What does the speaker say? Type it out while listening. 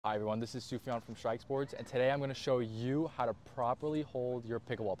Hi everyone, this is Sufyan from Strike Sports, and today I'm going to show you how to properly hold your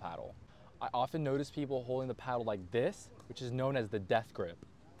pickleball paddle. I often notice people holding the paddle like this, which is known as the death grip.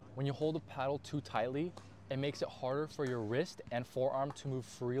 When you hold the paddle too tightly, it makes it harder for your wrist and forearm to move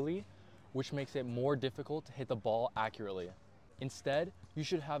freely, which makes it more difficult to hit the ball accurately. Instead, you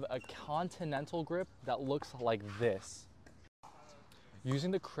should have a continental grip that looks like this.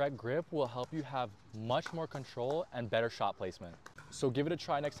 Using the correct grip will help you have much more control and better shot placement. So give it a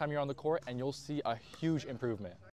try next time you're on the court and you'll see a huge improvement.